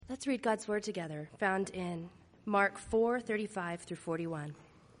Let's read God's word together, found in Mark 4:35 through 41.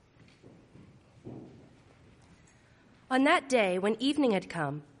 On that day, when evening had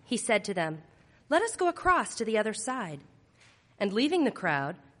come, he said to them, "Let us go across to the other side." And leaving the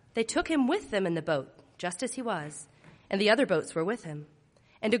crowd, they took him with them in the boat, just as he was, and the other boats were with him.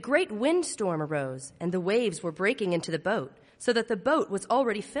 And a great windstorm arose, and the waves were breaking into the boat, so that the boat was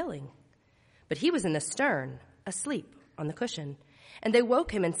already filling. But he was in the stern, asleep on the cushion. And they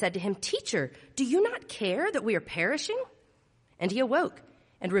woke him and said to him, "Teacher, do you not care that we are perishing?" And he awoke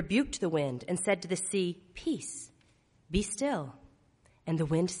and rebuked the wind and said to the sea, "Peace, be still." And the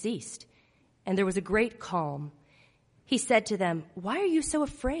wind ceased, and there was a great calm. He said to them, "Why are you so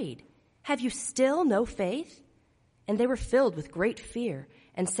afraid? Have you still no faith?" And they were filled with great fear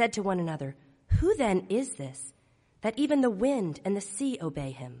and said to one another, "Who then is this, that even the wind and the sea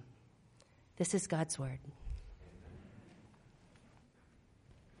obey him?" This is God's word.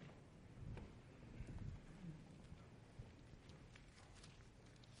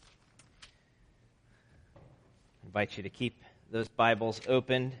 I invite you to keep those Bibles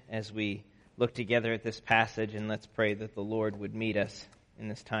opened as we look together at this passage, and let's pray that the Lord would meet us in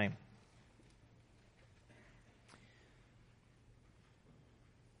this time.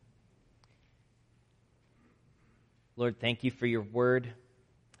 Lord, thank you for your word.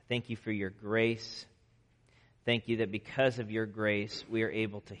 Thank you for your grace. Thank you that because of your grace, we are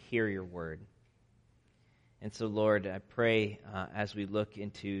able to hear your word. And so, Lord, I pray as we look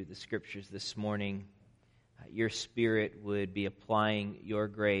into the scriptures this morning, your Spirit would be applying your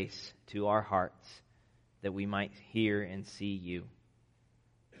grace to our hearts, that we might hear and see you.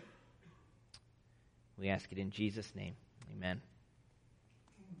 We ask it in Jesus' name. Amen.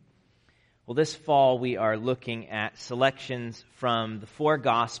 Well, this fall we are looking at selections from the four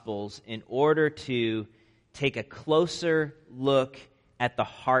Gospels in order to take a closer look at the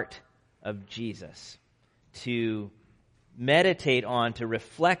heart of Jesus, to meditate on, to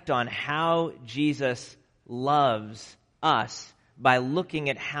reflect on how Jesus loves us by looking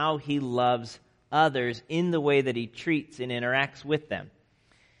at how he loves others in the way that he treats and interacts with them.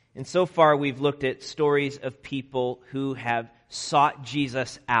 And so far we've looked at stories of people who have sought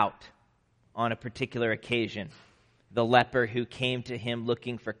Jesus out on a particular occasion. The leper who came to him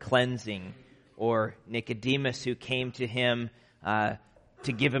looking for cleansing, or Nicodemus who came to him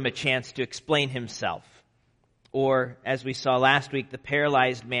to give him a chance to explain himself. Or, as we saw last week, the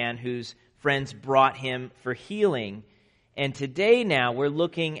paralyzed man whose friends brought him for healing. And today now we're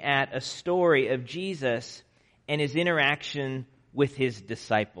looking at a story of Jesus and his interaction with his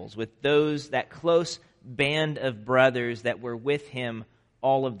disciples, with those, that close band of brothers that were with him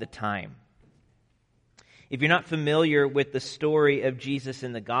all of the time. If you're not familiar with the story of Jesus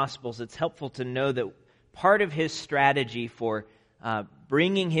in the Gospels, it's helpful to know that part of his strategy for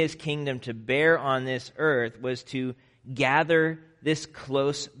bringing his kingdom to bear on this earth was to gather this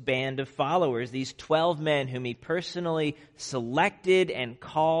close band of followers, these 12 men whom he personally selected and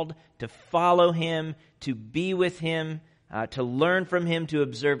called to follow him, to be with him, to learn from him, to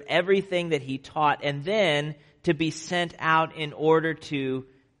observe everything that he taught, and then to be sent out in order to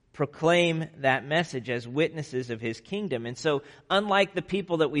proclaim that message as witnesses of his kingdom. And so, unlike the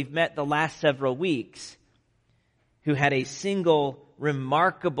people that we've met the last several weeks, who had a single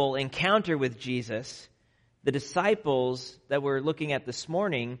remarkable encounter with Jesus, the disciples that we're looking at this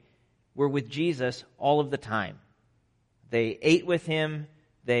morning were with Jesus all of the time. They ate with him,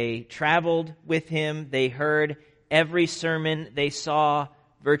 they traveled with him, they heard every sermon, they saw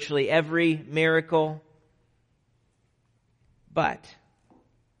virtually every miracle. But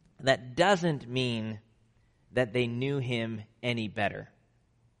that doesn't mean that they knew him any better.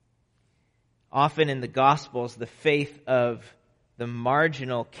 Often in the Gospels, the faith of the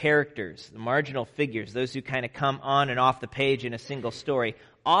marginal characters, the marginal figures, those who kind of come on and off the page in a single story,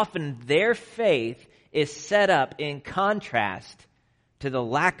 often their faith is set up in contrast to the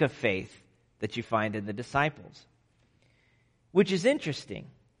lack of faith that you find in the disciples. Which is interesting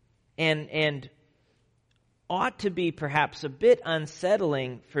and ought to be perhaps a bit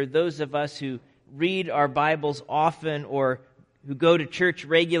unsettling for those of us who read our Bibles often, or who go to church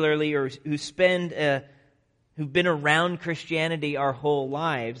regularly, or who've been around Christianity our whole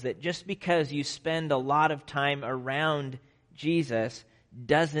lives, that just because you spend a lot of time around Jesus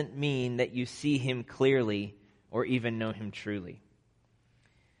doesn't mean that you see him clearly or even know him truly.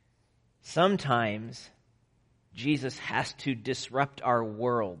 Sometimes Jesus has to disrupt our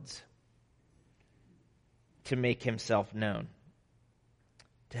worlds to make himself known,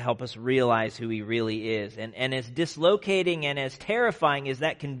 to help us realize who he really is. And as dislocating and as terrifying as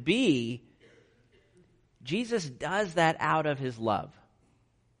that can be, Jesus does that out of his love.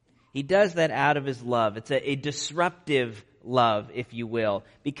 He does that out of his love. It's a disruptive love, if you will,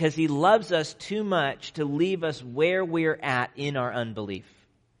 because he loves us too much to leave us where we're at in our unbelief.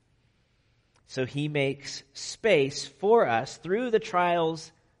 So he makes space for us through the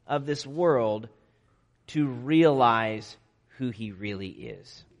trials of this world to realize who he really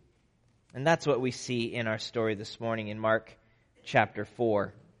is. And that's what we see in our story this morning in Mark chapter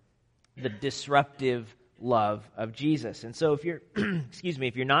 4, the disruptive love of Jesus. And so if you're,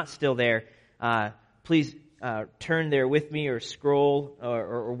 if you're not still there, please turn there with me or scroll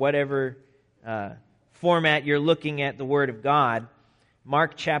or whatever format you're looking at the Word of God.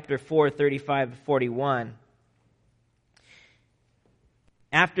 Mark chapter 4, 35 to 41.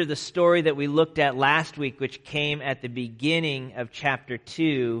 After the story that we looked at last week, which came at the beginning of chapter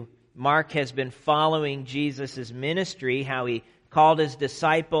 2, Mark has been following Jesus' ministry, how he called his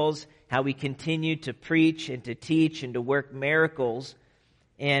disciples, how he continued to preach and to teach and to work miracles,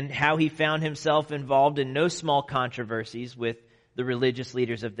 and how he found himself involved in no small controversies with the religious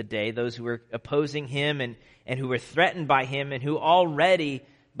leaders of the day, those who were opposing him and who were threatened by him and who already,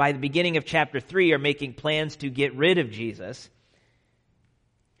 by the beginning of chapter 3, are making plans to get rid of Jesus.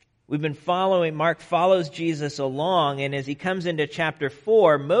 We've been following, Mark follows Jesus along, and as he comes into chapter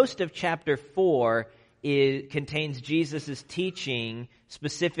 4, most of chapter 4 contains Jesus' teaching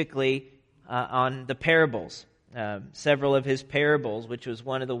specifically on the parables. Several of his parables, which was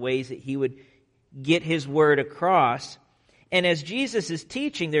one of the ways that he would get his word across. And as Jesus is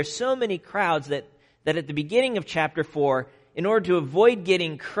teaching, there's so many crowds that at the beginning of chapter 4, in order to avoid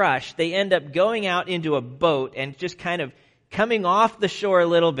getting crushed, they end up going out into a boat and just kind of coming off the shore a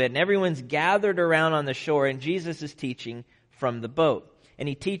little bit, and everyone's gathered around on the shore, and Jesus is teaching from the boat. And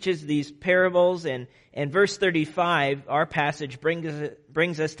he teaches these parables, and verse 35, our passage,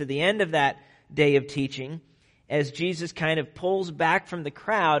 brings us to the end of that day of teaching, as Jesus kind of pulls back from the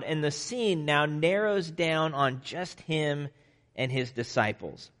crowd, and the scene now narrows down on just him and his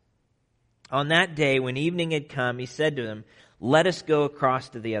disciples. On that day, when evening had come, he said to them, "Let us go across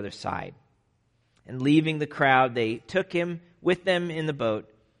to the other side." And leaving the crowd, they took him with them in the boat,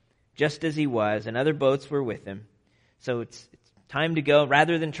 just as he was, and other boats were with him. So it's time to go.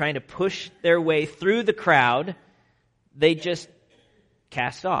 Rather than trying to push their way through the crowd, they just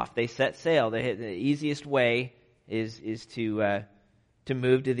cast off. They set sail. The easiest way is to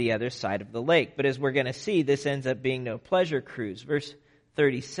move to the other side of the lake. But as we're going to see, this ends up being no pleasure cruise. Verse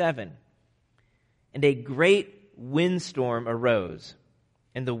 37, "And a great windstorm arose,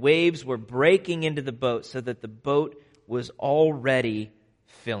 and the waves were breaking into the boat so that the boat was already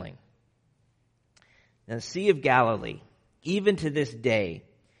filling." Now, the Sea of Galilee, even to this day,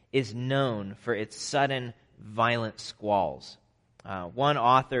 is known for its sudden, violent squalls. One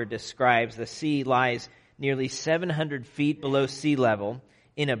author describes the sea lies nearly 700 feet below sea level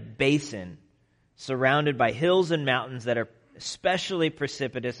in a basin surrounded by hills and mountains that are especially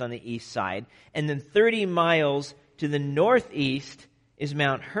precipitous on the east side. And then 30 miles to the northeast is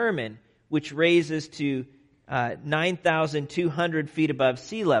Mount Hermon, which raises to 9,200 feet above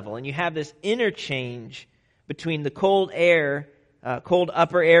sea level. And you have this interchange between the cold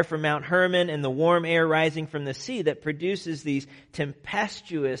upper air from Mount Hermon and the warm air rising from the sea that produces these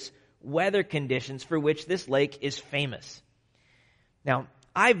tempestuous weather conditions for which this lake is famous. Now,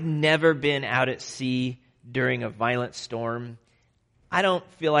 I've never been out at sea during a violent storm. I don't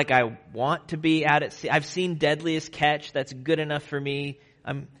feel like I want to be out at sea. I've seen Deadliest Catch. That's good enough for me.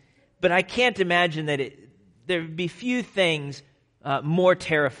 But I can't imagine that there would be few things more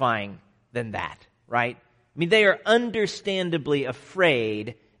terrifying than that, right? I mean, they are understandably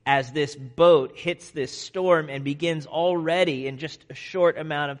afraid as this boat hits this storm and begins already in just a short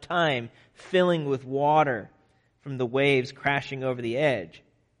amount of time filling with water from the waves crashing over the edge.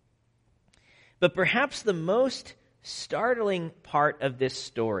 But perhaps the most startling part of this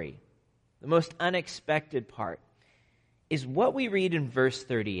story, the most unexpected part, is what we read in verse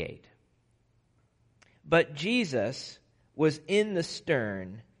 38. "But Jesus was in the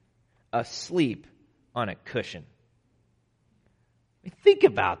stern, asleep on a cushion." I mean, think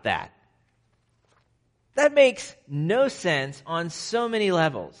about that. That makes no sense on so many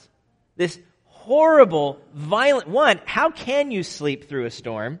levels. This horrible, violent one, how can you sleep through a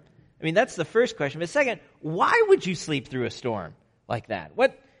storm? I mean, that's the first question. But second, why would you sleep through a storm like that?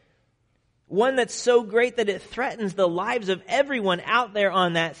 One that's so great that it threatens the lives of everyone out there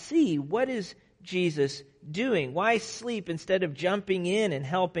on that sea. What is Jesus doing? Why sleep instead of jumping in and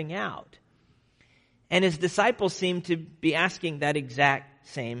helping out? And his disciples seem to be asking that exact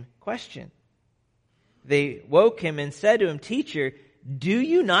same question. They woke him and said to him, "Teacher, do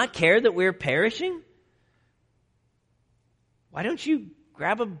you not care that we're perishing? Why don't you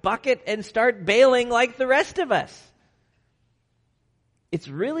grab a bucket and start bailing like the rest of us. It's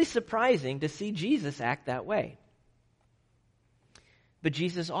really surprising to see Jesus act that way. But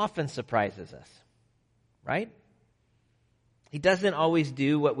Jesus often surprises us, right? He doesn't always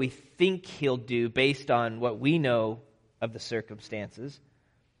do what we think he'll do based on what we know of the circumstances.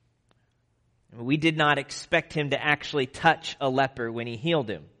 We did not expect him to actually touch a leper when he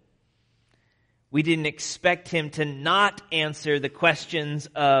healed him. We didn't expect him to not answer the questions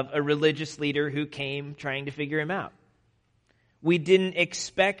of a religious leader who came trying to figure him out. We didn't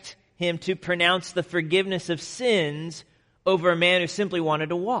expect him to pronounce the forgiveness of sins over a man who simply wanted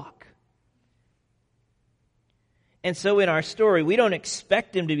to walk. And so in our story, we don't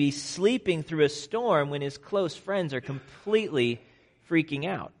expect him to be sleeping through a storm when his close friends are completely freaking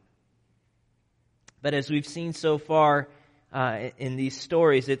out. But as we've seen so far in these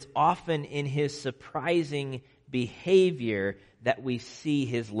stories, it's often in his surprising behavior that we see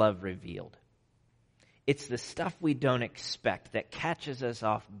his love revealed. It's the stuff we don't expect that catches us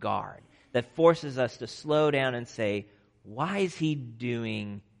off guard, that forces us to slow down and say, why is he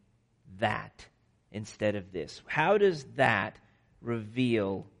doing that instead of this? How does that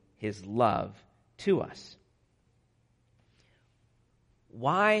reveal his love to us?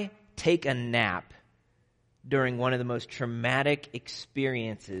 Why take a nap during one of the most traumatic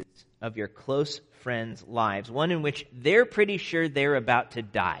experiences of your close friends' lives, one in which they're pretty sure they're about to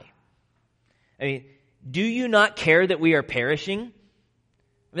die? I mean, do you not care that we are perishing? I mean,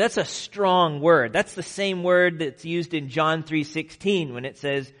 that's a strong word. That's the same word that's used in John 3:16 when it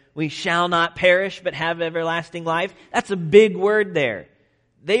says, we shall not perish but have everlasting life. That's a big word there.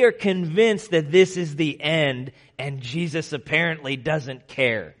 They are convinced that this is the end, and Jesus apparently doesn't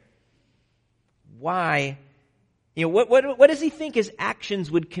care. Why? What does he think his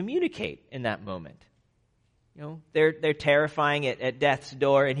actions would communicate in that moment? They're terrifying at death's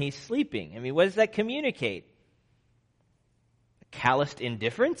door, and he's sleeping. I mean, what does that communicate? A calloused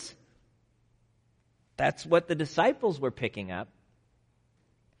indifference? That's what the disciples were picking up.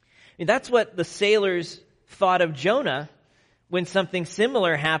 I mean, that's what the sailors thought of Jonah when something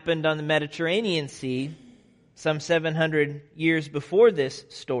similar happened on the Mediterranean Sea some 700 years before this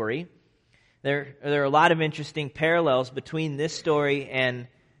story. There are a lot of interesting parallels between this story and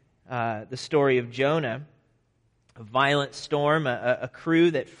the story of Jonah. A violent storm, a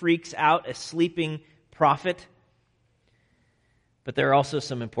crew that freaks out a sleeping prophet. But there are also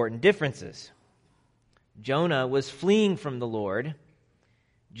some important differences. Jonah was fleeing from the Lord.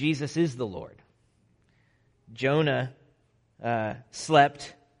 Jesus is the Lord. Jonah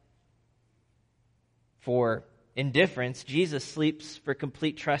slept for indifference. Jesus sleeps for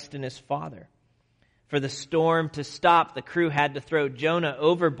complete trust in his Father. For the storm to stop, the crew had to throw Jonah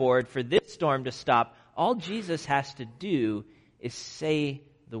overboard. For this storm to stop, all Jesus has to do is say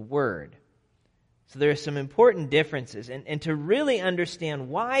the word. So there are some important differences. And to really understand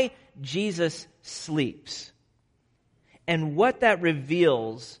why Jesus sleeps and what that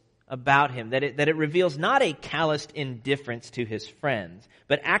reveals about him, that it reveals not a calloused indifference to his friends,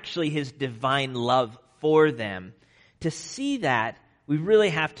 but actually his divine love for them. To see that, we really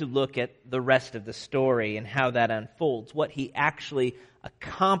have to look at the rest of the story and how that unfolds, what he actually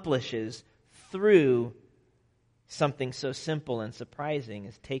accomplishes through something so simple and surprising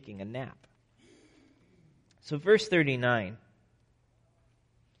as taking a nap. So verse 39.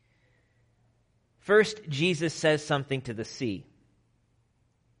 First, Jesus says something to the sea.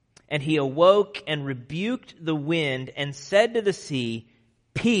 And he awoke and rebuked the wind and said to the sea,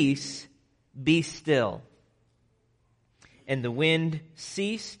 "Peace, be still." And the wind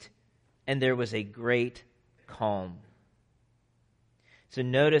ceased, and there was a great calm. So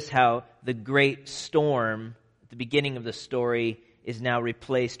notice how the great storm at the beginning of the story is now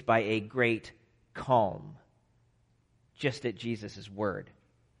replaced by a great calm, just at Jesus' word.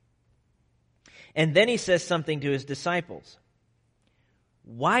 And then he says something to his disciples.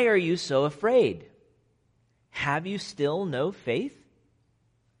 "Why are you so afraid? Have you still no faith?"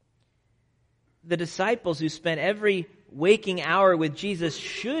 The disciples who spent every waking hour with Jesus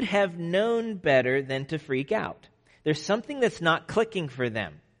should have known better than to freak out. There's something that's not clicking for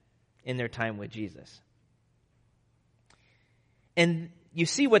them in their time with Jesus. And you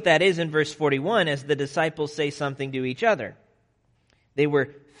see what that is in verse 41 as the disciples say something to each other. They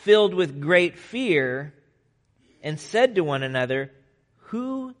were filled with great fear and said to one another,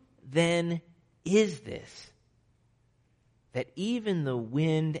 "Who then is this, that even the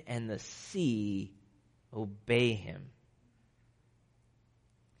wind and the sea obey him?"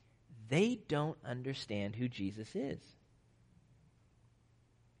 They don't understand who Jesus is.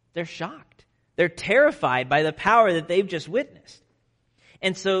 They're shocked. They're terrified by the power that they've just witnessed.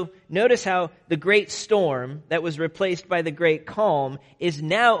 And so notice how the great storm that was replaced by the great calm is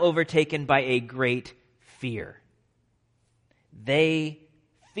now overtaken by a great fear. They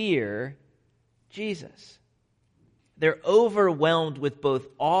fear Jesus. They're overwhelmed with both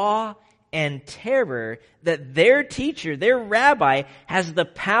awe and terror that their teacher, their rabbi, has the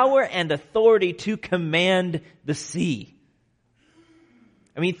power and authority to command the sea.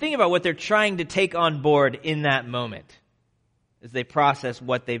 I mean, think about what they're trying to take on board in that moment as they process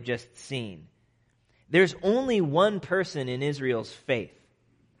what they've just seen. There's only one person in Israel's faith,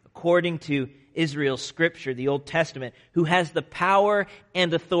 according to Israel's scripture, the Old Testament, who has the power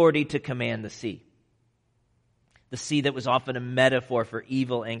and authority to command the sea. The sea that was often a metaphor for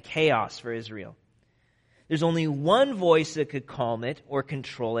evil and chaos for Israel. There's only one voice that could calm it or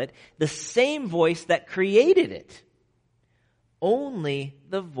control it, the same voice that created it. Only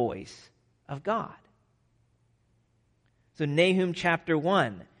the voice of God. So Nahum chapter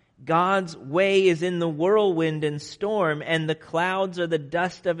 1, God's way is in the whirlwind and storm, and the clouds are the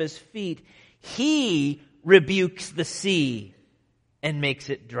dust of his feet. He rebukes the sea and makes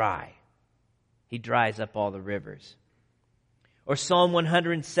it dry. He dries up all the rivers. Or Psalm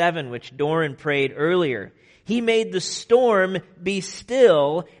 107, which Doran prayed earlier. He made the storm be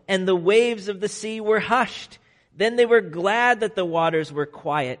still, and the waves of the sea were hushed. Then they were glad that the waters were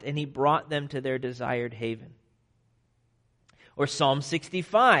quiet, and he brought them to their desired haven. Or Psalm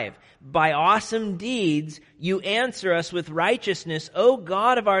 65, by awesome deeds you answer us with righteousness, O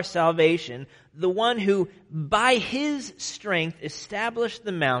God of our salvation, the one who by his strength established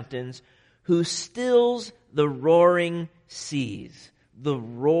the mountains, who stills the roaring seas, the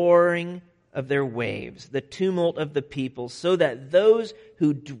roaring of their waves, the tumult of the people, so that those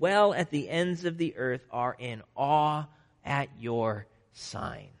who dwell at the ends of the earth are in awe at your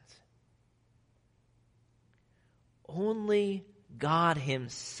signs. Only God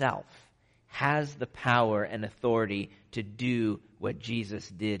himself has the power and authority to do what Jesus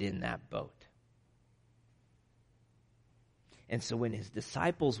did in that boat. And so when his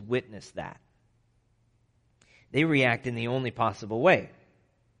disciples witness that, they react in the only possible way.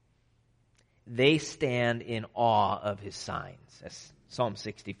 They stand in awe of his signs, as Psalm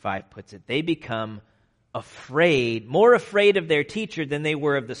 65 puts it. They become afraid, more afraid of their teacher than they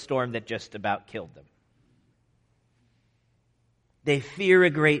were of the storm that just about killed them. They fear a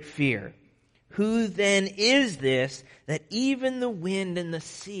great fear. Who then is this that even the wind and the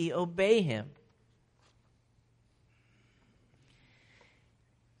sea obey him?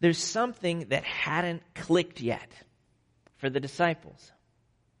 There's something that hadn't clicked yet for the disciples.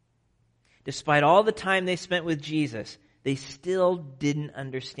 Despite all the time they spent with Jesus, they still didn't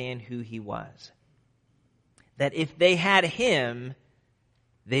understand who he was. That if they had him,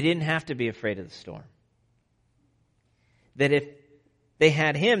 they didn't have to be afraid of the storm. That if they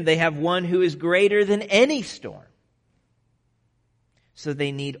had him, they have one who is greater than any storm. So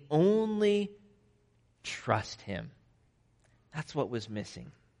they need only trust him. That's what was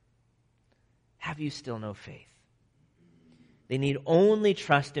missing. Have you still no faith? They need only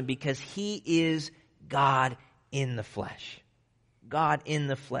trust him because he is God in the flesh. God in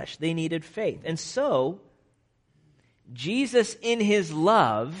the flesh. They needed faith. And so, Jesus in his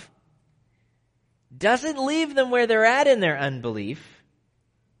love doesn't leave them where they're at in their unbelief.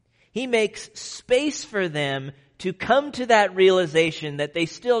 He makes space for them to come to that realization that they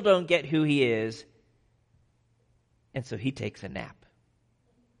still don't get who he is. And so he takes a nap.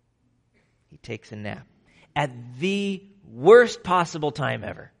 He takes a nap at the worst possible time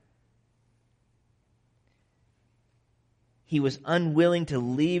ever. He was unwilling to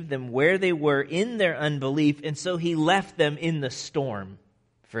leave them where they were in their unbelief, and so he left them in the storm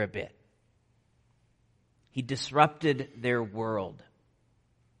for a bit. He disrupted their world,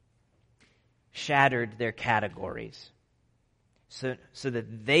 shattered their categories, so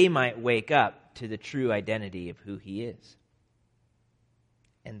that they might wake up to the true identity of who he is,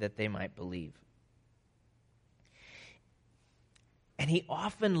 and that they might believe. And he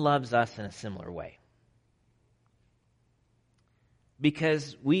often loves us in a similar way.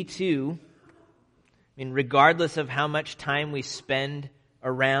 Because we too, regardless of how much time we spend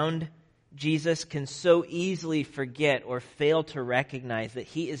around Jesus, can so easily forget or fail to recognize that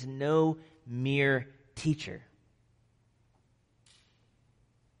he is no mere teacher.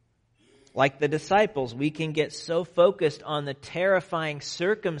 Like the disciples, we can get so focused on the terrifying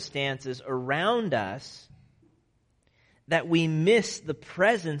circumstances around us that we miss the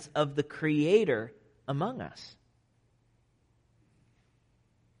presence of the Creator among us.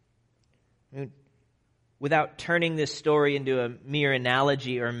 Without turning this story into a mere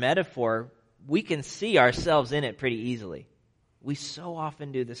analogy or metaphor, we can see ourselves in it pretty easily. We so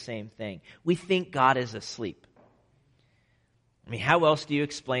often do the same thing. We think God is asleep. I mean, how else do you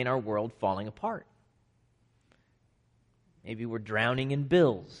explain our world falling apart? Maybe we're drowning in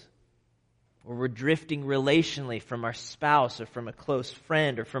bills, or we're drifting relationally from our spouse or from a close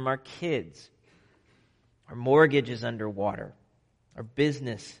friend or from our kids. Our mortgage is underwater. Our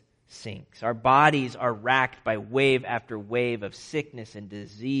business sinks. Our bodies are racked by wave after wave of sickness and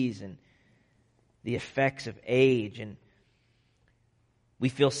disease and the effects of age. And we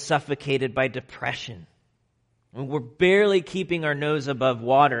feel suffocated by depression. And we're barely keeping our nose above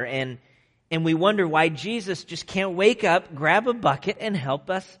water. And we wonder why Jesus just can't wake up, grab a bucket, and help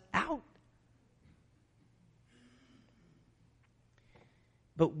us out.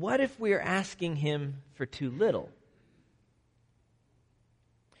 But what if we're asking him for too little?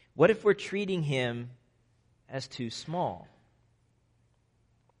 What if we're treating him as too small?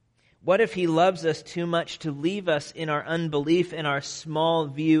 What if he loves us too much to leave us in our unbelief and our small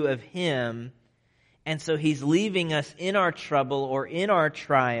view of him, and so he's leaving us in our trouble or in our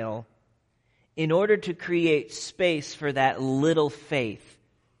trial in order to create space for that little faith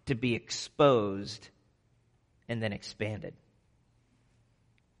to be exposed and then expanded?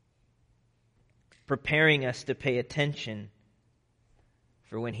 Preparing us to pay attention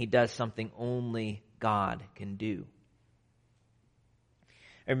for when he does something only God can do.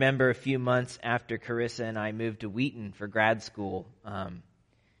 I remember a few months after Carissa and I moved to Wheaton for grad school,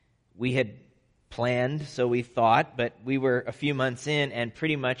 we had planned, so we thought, but we were a few months in and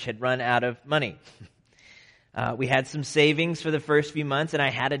pretty much had run out of money. We had some savings for the first few months, and I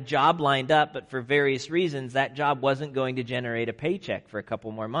had a job lined up, but for various reasons, that job wasn't going to generate a paycheck for a couple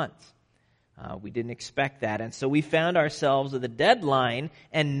more months. We didn't expect that, and so we found ourselves with a deadline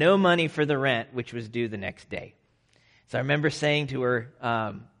and no money for the rent, which was due the next day. So I remember saying to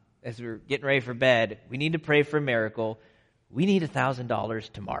her, as we were getting ready for bed, we need to pray for a miracle. We need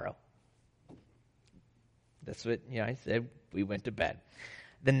 $1,000 tomorrow. That's what I said. We went to bed.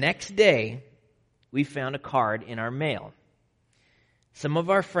 The next day, we found a card in our mail. Some of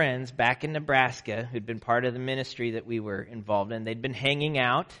our friends back in Nebraska, who'd been part of the ministry that we were involved in, they'd been hanging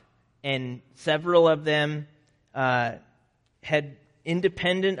out, and several of them had,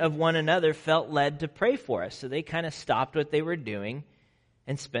 independent of one another, felt led to pray for us. So they kind of stopped what they were doing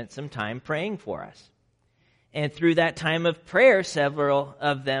and spent some time praying for us. And through that time of prayer, several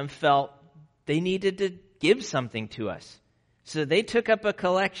of them felt they needed to give something to us. So they took up a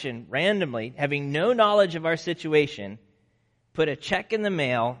collection randomly, having no knowledge of our situation, put a check in the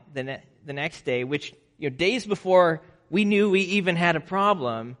mail the next day, which days before we knew we even had a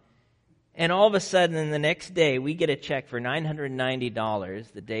problem. And all of a sudden, the next day, we get a check for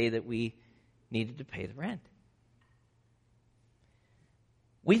 $990 the day that we needed to pay the rent.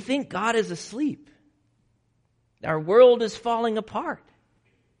 We think God is asleep. Our world is falling apart.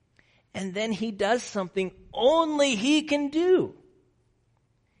 And then he does something only he can do.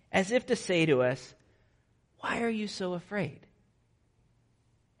 As if to say to us, why are you so afraid?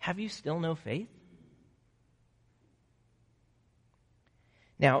 Have you still no faith?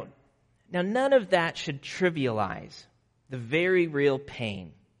 Now, none of that should trivialize the very real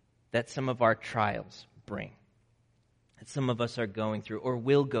pain that some of our trials bring, that some of us are going through or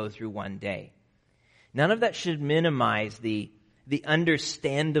will go through one day. None of that should minimize the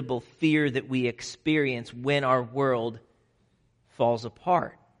understandable fear that we experience when our world falls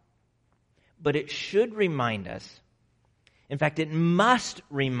apart. But it should remind us, in fact, it must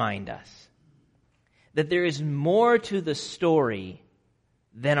remind us, that there is more to the story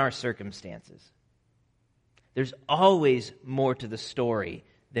than our circumstances. There's always more to the story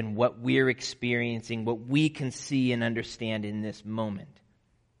than what we're experiencing, what we can see and understand in this moment.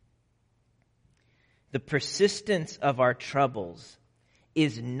 The persistence of our troubles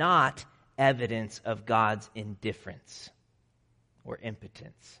is not evidence of God's indifference or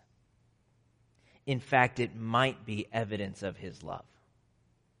impotence. In fact, it might be evidence of his love,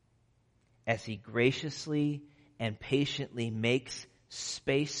 as he graciously and patiently makes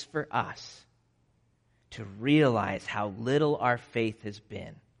space for us to realize how little our faith has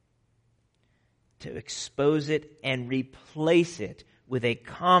been, to expose it and replace it with a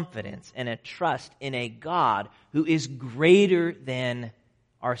confidence and a trust in a God who is greater than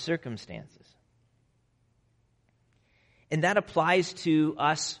our circumstances. And that applies to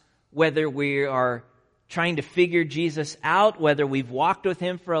us whether we are trying to figure Jesus out, whether we've walked with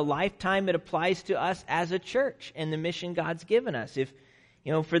him for a lifetime. It applies to us as a church and the mission God's given us. If,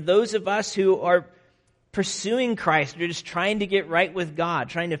 for those of us who are pursuing Christ, or just trying to get right with God,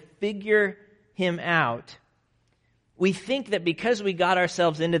 trying to figure him out, we think that because we got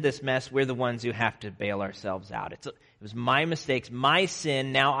ourselves into this mess, we're the ones who have to bail ourselves out. It was my mistakes, my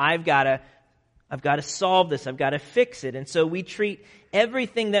sin. Now I've got to solve this. I've got to fix it. And so we treat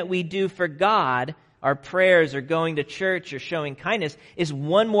everything that we do for God, our prayers or going to church or showing kindness, is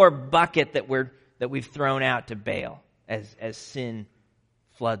one more bucket that we've thrown out to bail as sin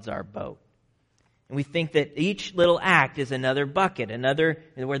floods our boat. And we think that each little act is another bucket,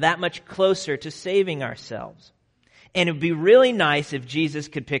 we're that much closer to saving ourselves. And it would be really nice if Jesus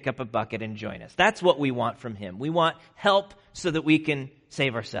could pick up a bucket and join us. That's what we want from him. We want help so that we can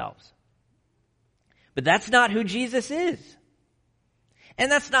save ourselves. But that's not who Jesus is. And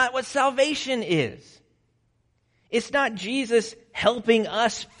that's not what salvation is. It's not Jesus helping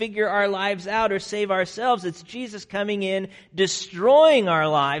us figure our lives out or save ourselves. It's Jesus coming in, destroying our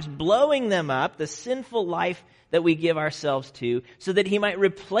lives, blowing them up, the sinful life that we give ourselves to, so that he might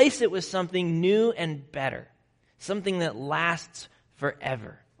replace it with something new and better, something that lasts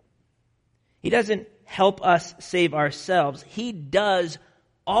forever. He doesn't help us save ourselves. He does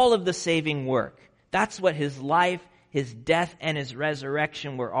all of the saving work. That's what his life, his death, and his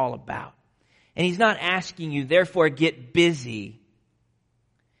resurrection were all about. And he's not asking you, therefore get busy.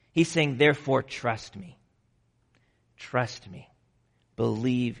 He's saying, therefore trust me. Trust me.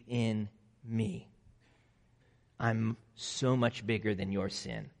 Believe in me. I'm so much bigger than your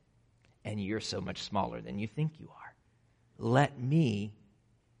sin, and you're so much smaller than you think you are. Let me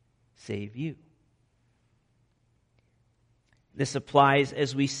save you. This applies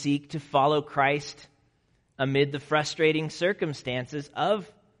as we seek to follow Christ amid the frustrating circumstances of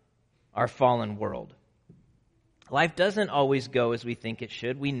our fallen world. Life doesn't always go as we think it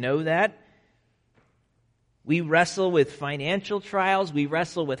should. We know that. We wrestle with financial trials. We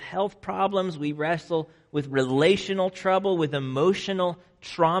wrestle with health problems. We wrestle with relational trouble, with emotional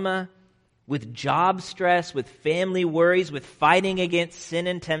trauma, with job stress, with family worries, with fighting against sin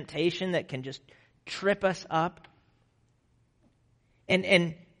and temptation that can just trip us up.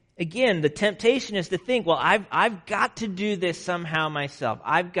 And again, the temptation is to think, well, I've got to do this somehow myself.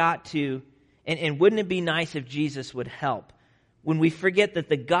 I've got to, and wouldn't it be nice if Jesus would help? When we forget that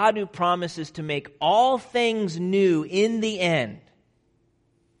the God who promises to make all things new in the end,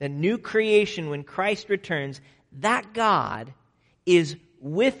 the new creation when Christ returns, that God is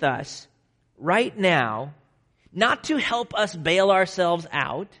with us right now, not to help us bail ourselves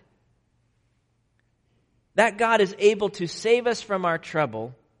out. That God is able to save us from our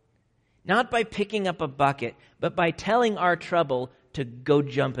trouble, not by picking up a bucket, but by telling our trouble to go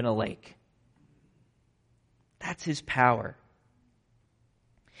jump in a lake. That's his power.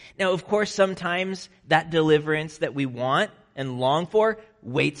 Now, of course, sometimes that deliverance that we want and long for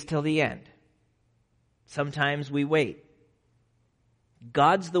waits till the end. Sometimes we wait.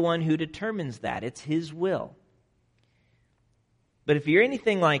 God's the one who determines that. It's his will. But if you're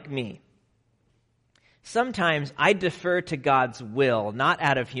anything like me, sometimes I defer to God's will, not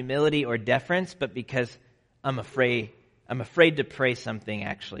out of humility or deference, but because I'm afraid to pray something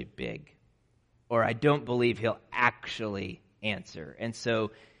actually big, or I don't believe he'll actually answer. And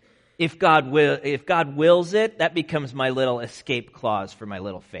so if God wills it, that becomes my little escape clause for my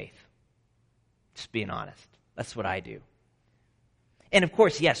little faith. Just being honest. That's what I do. And of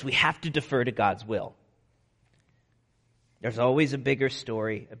course, yes, we have to defer to God's will. There's always a bigger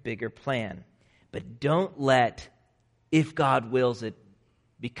story, a bigger plan. But don't let, if God wills it,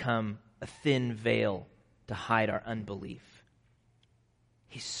 become a thin veil to hide our unbelief.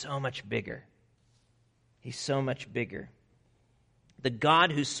 He's so much bigger. He's so much bigger. The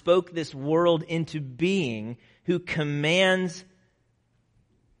God who spoke this world into being, who commands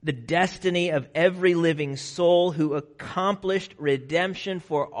the destiny of every living soul, who accomplished redemption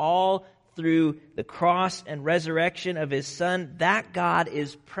for all through the cross and resurrection of his Son, that God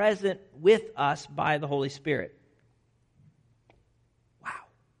is present with us by the Holy Spirit. Wow.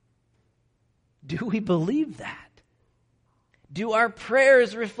 Do we believe that? Do our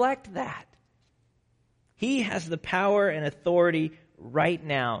prayers reflect that? He has the power and authority right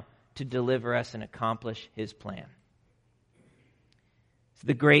now to deliver us and accomplish his plan.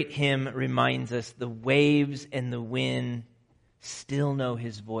 The great hymn reminds us, the waves and the wind still know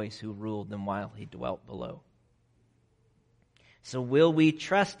his voice who ruled them while he dwelt below. So will we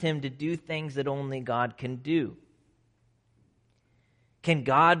trust him to do things that only God can do? Can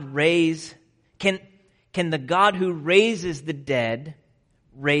the God who raises the dead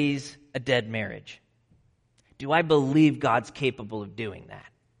raise a dead marriage? Do I believe God's capable of doing that?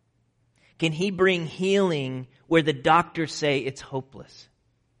 Can he bring healing where the doctors say it's hopeless?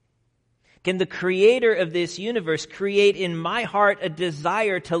 Can the creator of this universe create in my heart a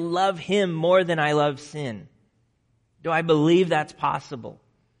desire to love him more than I love sin? Do I believe that's possible?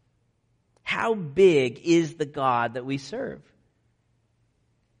 How big is the God that we serve?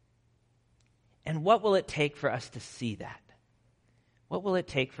 And what will it take for us to see that? What will it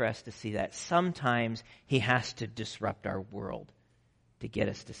take for us to see that? Sometimes he has to disrupt our world to get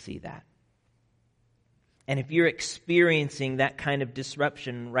us to see that. And if you're experiencing that kind of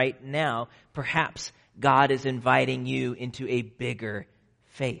disruption right now, perhaps God is inviting you into a bigger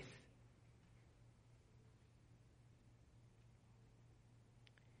faith.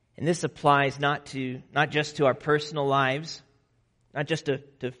 And this applies not just to our personal lives, not just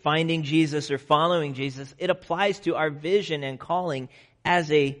to finding Jesus or following Jesus. It applies to our vision and calling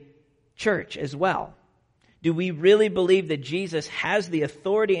as a church as well. Do we really believe that Jesus has the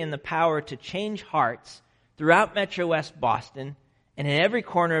authority and the power to change hearts throughout Metro West Boston and in every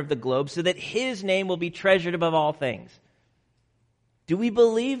corner of the globe so that his name will be treasured above all things? Do we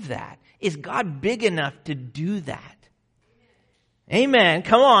believe that? Is God big enough to do that? Amen.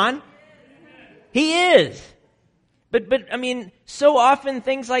 Come on. He is. But I mean, so often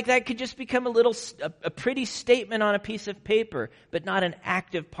things like that could just become a pretty statement on a piece of paper, but not an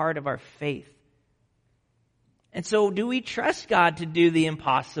active part of our faith. And so do we trust God to do the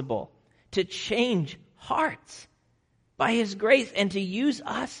impossible, to change hearts by his grace and to use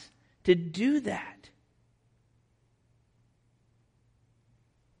us to do that?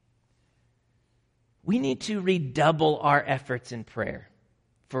 We need to redouble our efforts in prayer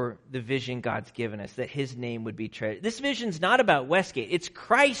for the vision God's given us, that his name would be treasured. This vision's not about Westgate. It's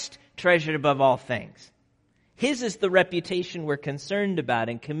Christ treasured above all things. His is the reputation we're concerned about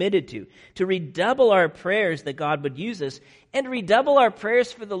and committed to redouble our prayers that God would use us, and redouble our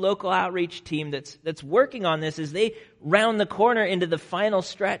prayers for the local outreach team that's working on this as they round the corner into the final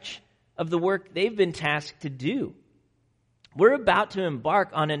stretch of the work they've been tasked to do. We're about to embark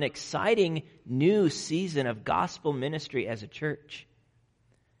on an exciting new season of gospel ministry as a church.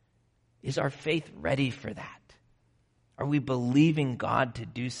 Is our faith ready for that? Are we believing God to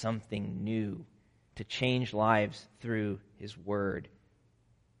do something new, to change lives through his word?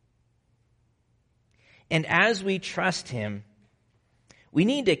 And as we trust him, we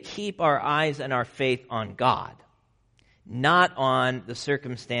need to keep our eyes and our faith on God, not on the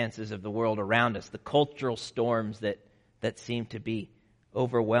circumstances of the world around us, the cultural storms that seem to be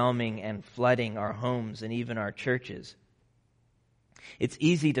overwhelming and flooding our homes and even our churches. It's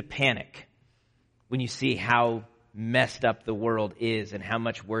easy to panic when you see how messed up the world is and how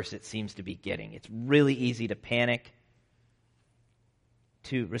much worse it seems to be getting. It's really easy to panic,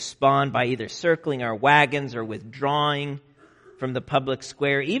 to respond by either circling our wagons or withdrawing from the public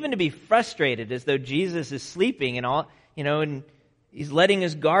square, even to be frustrated as though Jesus is sleeping and he's letting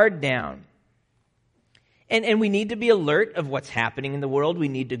his guard down. And we need to be alert of what's happening in the world. We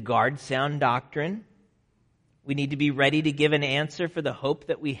need to guard sound doctrine. We need to be ready to give an answer for the hope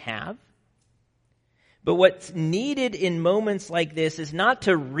that we have. But what's needed in moments like this is not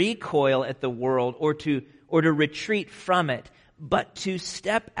to recoil at the world or to retreat from it, but to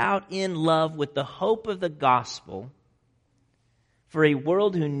step out in love with the hope of the gospel for a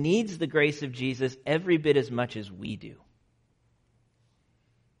world who needs the grace of Jesus every bit as much as we do.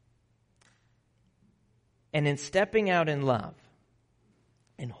 And in stepping out in love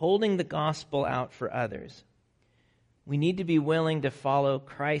and holding the gospel out for others, we need to be willing to follow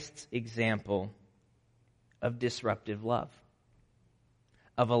Christ's example of disruptive love,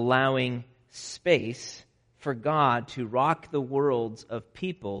 of allowing space for God to rock the worlds of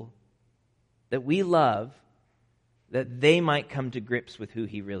people that we love, that they might come to grips with who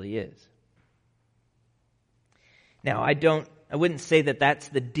he really is. Now, I wouldn't say that that's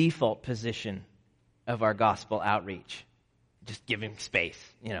the default position of our gospel outreach. Just give him space,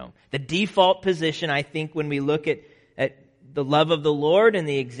 The default position, I think, when we look at the love of the Lord and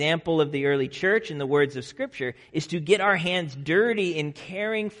the example of the early church and the words of Scripture, is to get our hands dirty in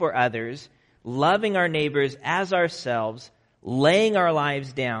caring for others, loving our neighbors as ourselves, laying our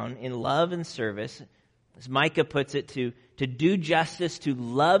lives down in love and service, as Micah puts it, to do justice, to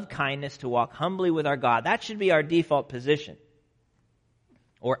love kindness, to walk humbly with our God. That should be our default position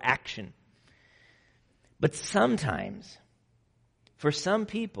or action. But sometimes, for some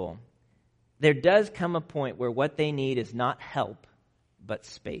people, there does come a point where what they need is not help, but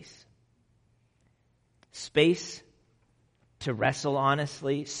space. Space to wrestle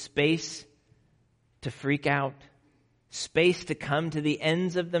honestly, space to freak out, space to come to the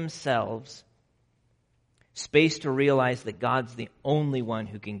ends of themselves, space to realize that God's the only one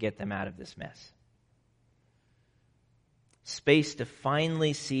who can get them out of this mess. Space to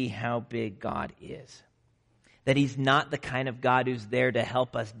finally see how big God is. That he's not the kind of God who's there to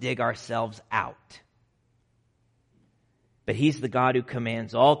help us dig ourselves out. But he's the God who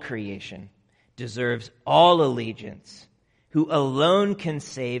commands all creation, deserves all allegiance, who alone can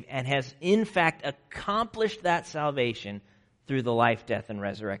save, and has in fact accomplished that salvation through the life, death, and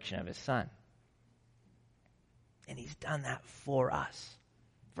resurrection of his Son. And he's done that for us.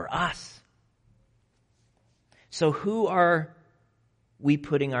 For us. So who are we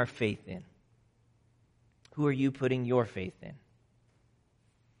putting our faith in? Who are you putting your faith in?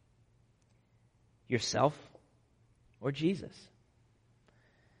 Yourself or Jesus?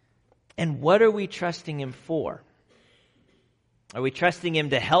 And what are we trusting him for? Are we trusting him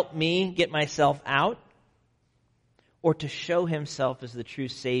to help me get myself out? Or to show himself as the true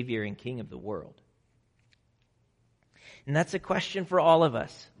Savior and King of the world? And that's a question for all of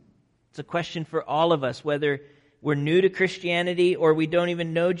us. It's a question for all of us, whether we're new to Christianity or we don't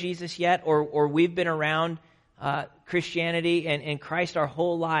even know Jesus yet, or we've been around Christianity and Christ our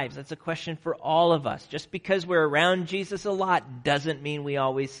whole lives. That's a question for all of us. Just because we're around Jesus a lot doesn't mean we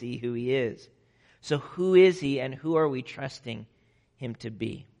always see who he is. So who is he, and who are we trusting him to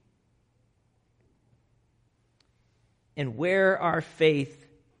be? And where our faith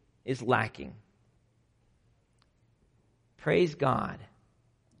is lacking, praise God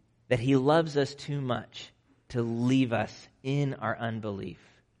that he loves us too much to leave us in our unbelief,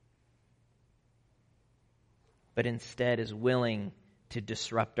 but instead is willing to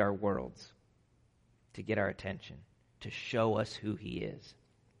disrupt our worlds, to get our attention, to show us who he is.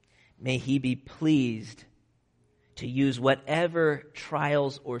 May he be pleased to use whatever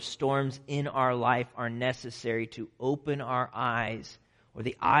trials or storms in our life are necessary to open our eyes, or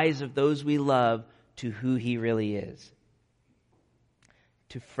the eyes of those we love, to who he really is,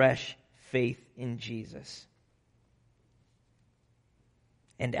 to fresh faith in Jesus.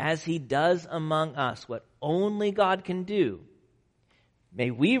 And as he does among us what only God can do,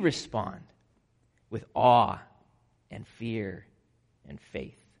 may we respond with awe and fear and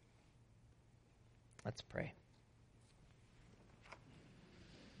faith. Let's pray.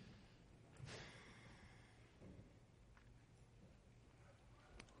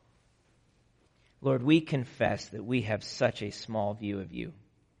 Lord, we confess that we have such a small view of you.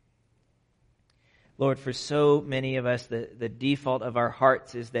 Lord, for so many of us, the default of our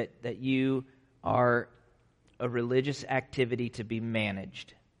hearts is that you are a religious activity to be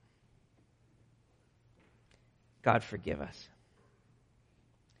managed. God, forgive us.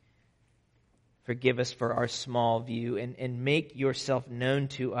 Forgive us for our small view, and make yourself known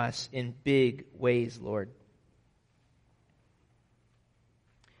to us in big ways, Lord.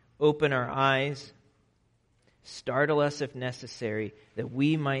 Open our eyes, startle us if necessary, that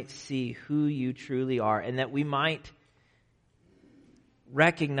we might see who you truly are, and that we might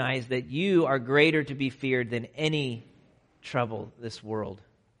recognize that you are greater to be feared than any trouble this world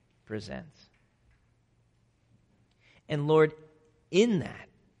presents. And Lord, in that,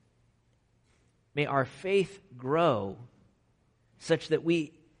 may our faith grow such that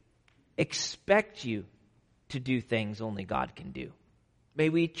we expect you to do things only God can do. May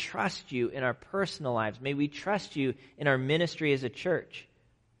we trust you in our personal lives. May we trust you in our ministry as a church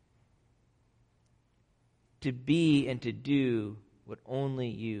to be and to do what only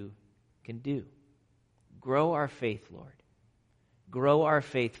you can do. Grow our faith, Lord. Grow our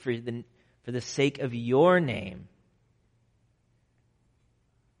faith for the sake of your name.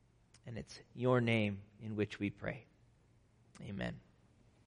 And it's your name in which we pray. Amen.